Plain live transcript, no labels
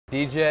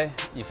DJ,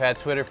 you've had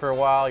Twitter for a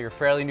while. You're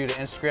fairly new to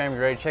Instagram.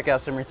 You ready to check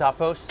out some of your top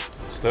posts?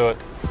 Let's do it.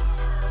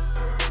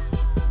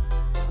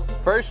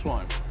 First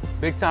one,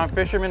 big time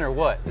fisherman or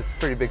what? This is a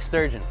pretty big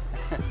sturgeon.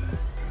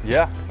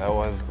 Yeah, that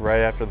was right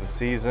after the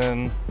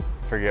season.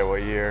 Forget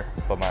what year,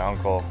 but my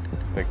uncle,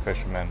 big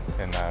fisherman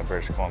in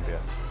British Columbia,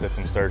 did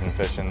some sturgeon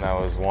fishing. That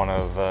was one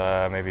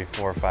of maybe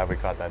 4 or 5 we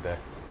caught that day.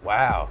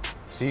 Wow.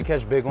 So you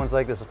catch big ones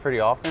like this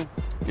pretty often?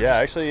 Yeah,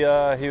 actually,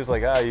 he was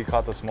like, you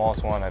caught the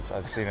smallest one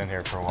I've seen in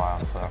here for a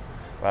while, so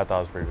but I thought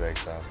it was pretty big,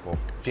 so that was cool.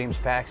 James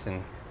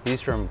Paxton,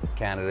 he's from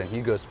Canada, and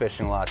he goes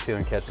fishing a lot too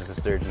and catches the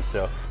sturgeon,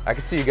 so I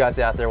could see you guys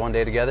out there one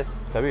day together.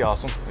 That'd be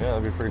awesome. Yeah,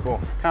 that'd be pretty cool.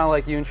 Kind of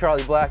like you and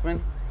Charlie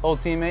Blackman, old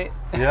teammate.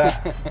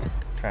 Yeah.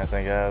 Trying to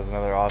think, yeah, it was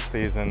another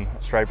off-season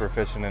striper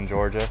fishing in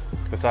Georgia.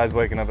 Besides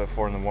waking up at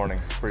 4 in the morning,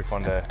 it's a pretty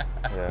fun day.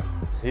 Yeah,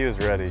 he was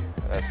ready,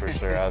 that's for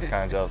sure. I was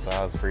kind of jealous.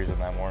 I was freezing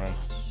that morning.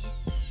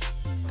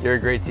 You're a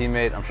great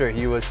teammate. I'm sure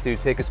he was too.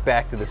 Take us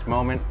back to this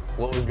moment.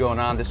 What was going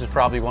on? This is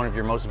probably one of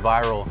your most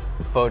viral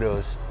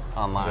photos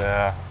online.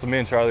 Yeah, so me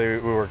and Charlie,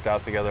 we worked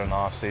out together in the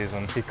off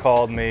season. He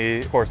called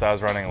me, of course I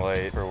was running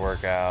late for a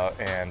workout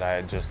and I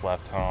had just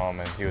left home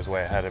and he was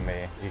way ahead of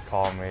me. He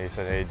called me, he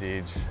said, "Hey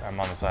Deej, I'm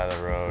on the side of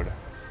the road."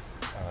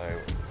 I was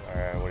like,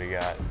 "All right, what do you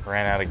got?"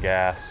 Ran out of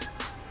gas.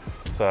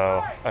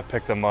 So I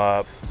picked him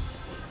up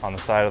on the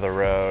side of the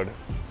road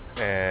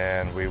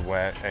and we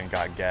went and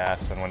got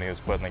gas, and when he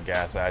was putting the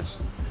gas,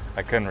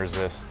 I couldn't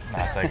resist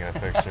not taking a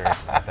picture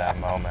at that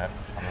moment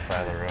on the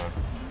side of the road.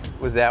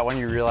 Was that when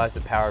you realized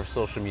the power of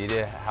social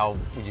media, how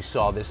you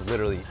saw this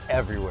literally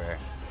everywhere?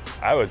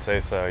 I would say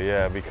so,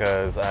 yeah,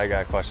 because I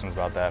got questions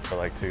about that for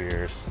like 2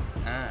 years.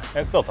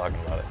 And still talking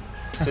about it.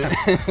 So,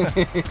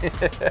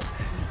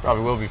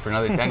 probably will be for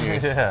another 10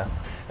 years. Yeah.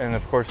 And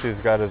of course he's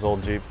got his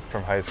old Jeep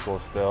from high school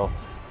still,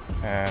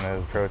 and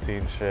his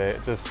protein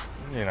shake, just,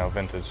 you know,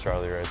 vintage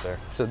Charlie right there.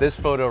 So this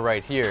photo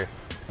right here,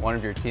 one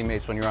of your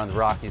teammates when you were on the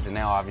Rockies and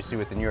now obviously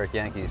with the New York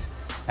Yankees,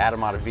 Adam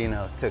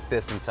Ottavino, took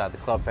this inside the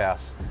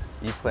clubhouse.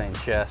 You playing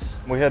chess.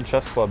 We had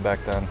chess club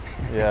back then.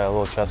 Yeah, a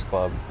little chess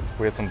club.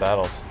 We had some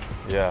battles.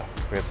 Yeah,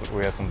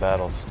 we had some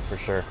battles for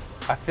sure.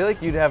 I feel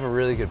like you'd have a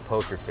really good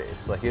poker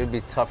face. Like it would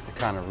be tough to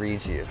kind of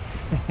read you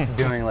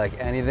doing like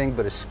anything,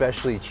 but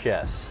especially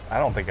chess. I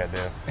don't think I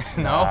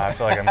do. No? I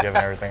feel like I'm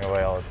giving everything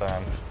away all the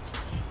time.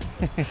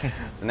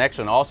 The next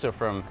one also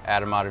from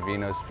Adam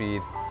Ottavino's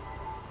feed.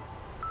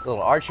 A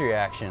little archery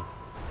action.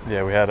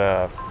 Yeah, we had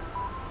a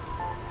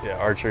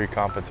archery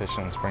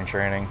competition in spring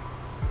training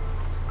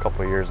a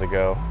couple of years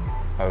ago.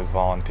 I was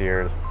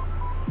volunteered.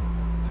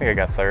 I think I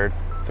got third,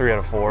 3 out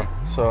of 4.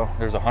 So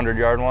there's a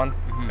 100-yard one.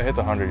 I hit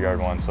the 100-yard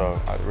one, so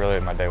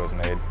really my day was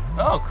made.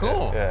 Oh,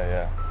 cool.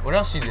 Yeah. What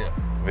else you do?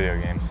 Video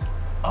games.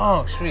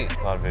 Oh, sweet.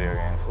 A lot of video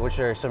games. Which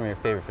are some of your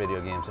favorite video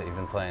games that you've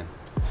been playing?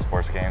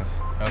 Sports games.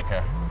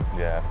 Okay.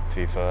 Yeah,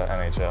 FIFA,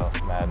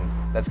 NHL, Madden.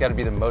 That's got to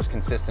be the most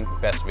consistent,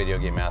 best video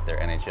game out there,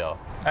 NHL.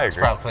 I agree.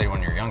 You probably played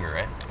when you were younger,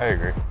 right? I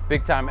agree.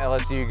 Big time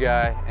LSU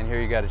guy, and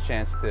here you got a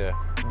chance to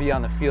be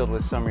on the field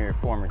with some of your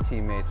former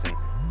teammates and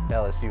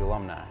LSU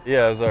alumni.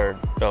 Yeah, as our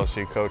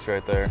LSU coach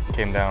right there.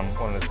 Came down,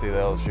 wanted to see the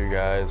LSU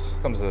guys.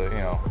 Comes to,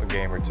 a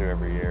game or 2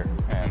 every year,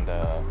 and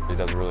he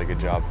does a really good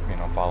job,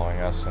 following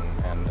us.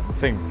 And I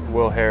think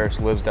Will Harris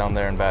lives down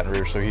there in Baton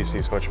Rouge, so he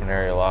sees Coachman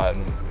area a lot,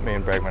 and me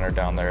and Bregman are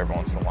down there every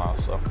once in a while.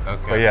 So,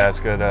 okay. But yeah,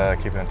 it's good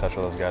keeping in touch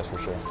with those guys for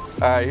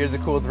sure. All right, here's a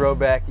cool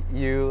throwback.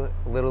 You,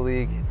 Little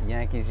League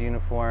Yankees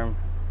uniform.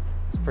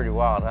 It's pretty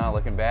wild, huh?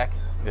 Looking back.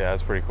 Yeah,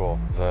 it's pretty cool.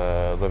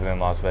 I was living in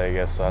Las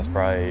Vegas, so I was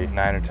probably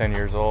 9 or 10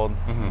 years old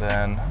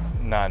then,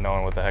 not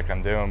knowing what the heck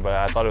I'm doing, but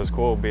I thought it was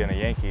cool being a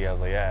Yankee. I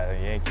was like, yeah, the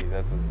Yankees,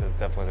 that's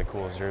definitely the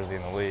coolest jersey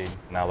in the league.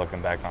 Now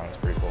looking back on it, it's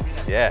pretty cool.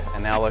 Yeah,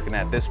 and now looking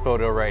at this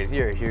photo right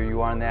here, here you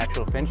are in the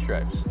actual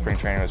pinstripes. Spring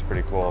training was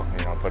pretty cool,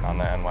 putting on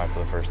the NY for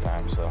the first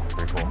time, so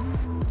pretty cool.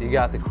 You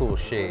got the cool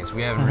shades.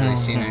 We haven't really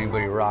seen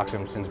anybody rock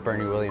them since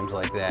Bernie Williams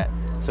like that,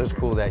 so it's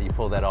cool that you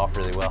pulled that off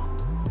really well.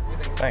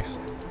 Thanks,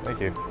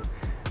 thank you.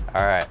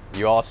 All right,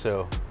 you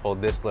also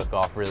pulled this look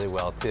off really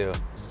well too.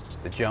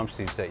 The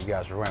jumpsuits that you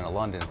guys were wearing in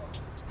London.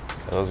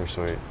 Yeah, those are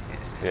sweet.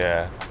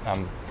 Yeah,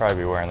 I'm probably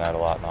be wearing that a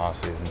lot in the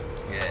off season.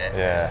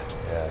 Yeah,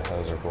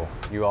 those are cool.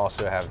 You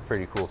also have a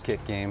pretty cool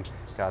kick game.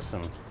 Got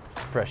some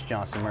fresh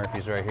Johnson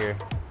Murphys right here.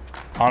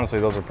 Honestly,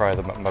 those are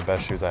probably my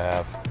best shoes I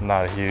have. I'm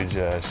not a huge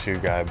shoe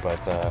guy,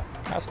 but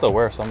I still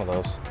wear some of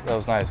those. That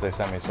was nice, they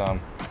sent me some.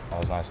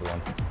 That was nice of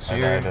them. So I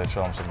had to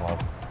show them some love.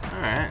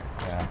 All right.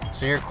 Yeah.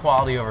 So you're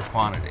quality over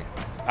quantity.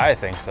 I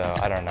think so.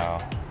 I don't know.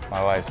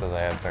 My wife says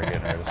I have to start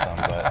getting rid of some,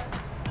 but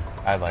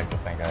I'd like to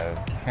think I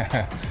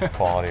have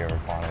quality over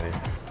quantity.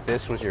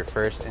 This was your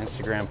first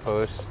Instagram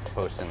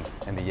posting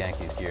in the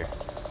Yankees gear.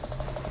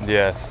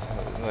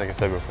 Yes, like I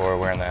said before,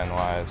 wearing the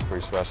NY is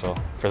pretty special.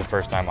 For the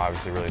first time,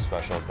 obviously really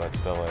special, but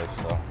still is,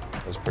 so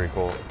it was pretty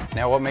cool.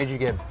 Now, what made you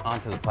get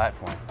onto the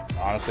platform?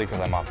 Honestly, because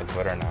I'm off of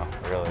Twitter now,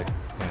 really.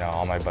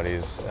 All my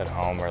buddies at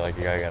home are like,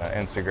 you gotta get on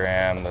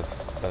Instagram,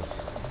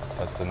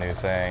 that's the new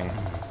thing.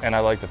 And I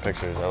like the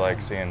pictures. I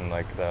like seeing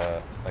like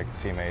the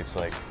teammates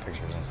like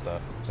pictures and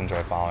stuff. Just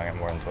enjoy following it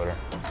more on Twitter.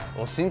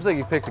 Well, it seems like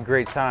you picked a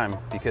great time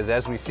because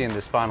as we see in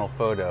this final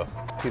photo,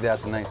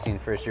 2019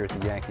 first year with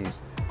the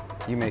Yankees,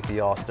 you make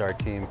the All-Star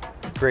team.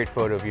 Great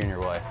photo of you and your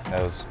wife.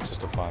 That was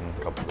just a fun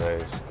couple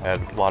days. I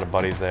had a lot of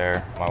buddies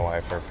there, my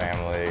wife, her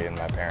family, and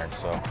my parents,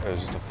 so it was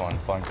just a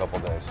fun couple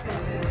days.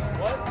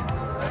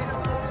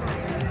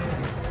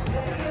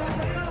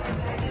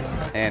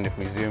 And if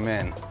we zoom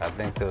in, I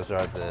think those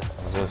are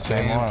the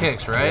same ones.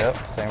 Kicks, right? Yep,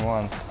 same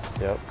ones.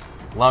 Yep.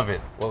 Love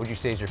it. What would you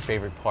say is your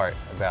favorite part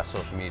about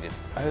social media?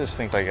 I just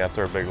think like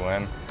after a big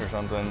win or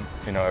something,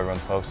 you know,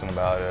 everyone's posting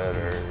about it,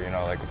 or you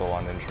know, like the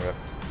London trip.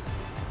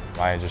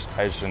 I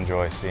just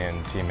enjoy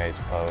seeing teammates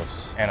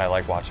post, and I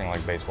like watching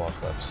like baseball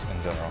clips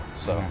in general.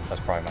 So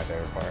that's probably my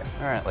favorite part.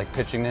 All right, like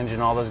Pitching Ninja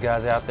and all those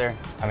guys out there.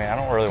 I mean, I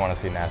don't really want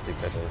to see nasty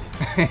pitches.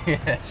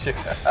 Yeah, sure.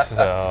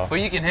 So, but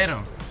you can hit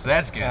them, so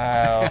that's good.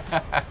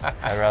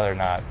 I'd rather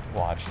not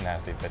watch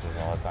nasty pitches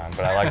all the time,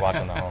 but I like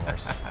watching the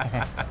homers.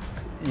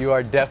 You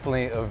are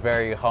definitely a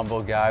very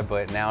humble guy,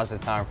 but now is the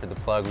time for the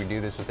plug. We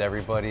do this with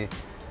everybody.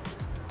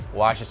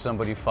 Why should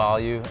somebody follow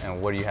you,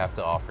 and what do you have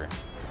to offer?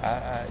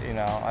 You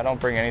know, I don't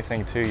bring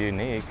anything too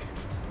unique,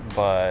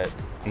 but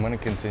I'm going to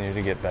continue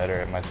to get better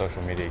at my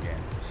social media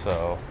game.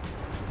 So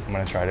I'm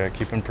going to try to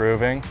keep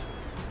improving,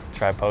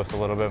 try to post a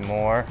little bit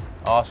more.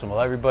 Awesome. Well,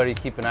 everybody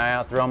keep an eye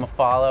out, throw them a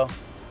follow.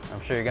 I'm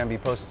sure you're going to be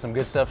posting some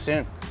good stuff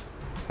soon.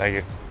 Thank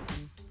you.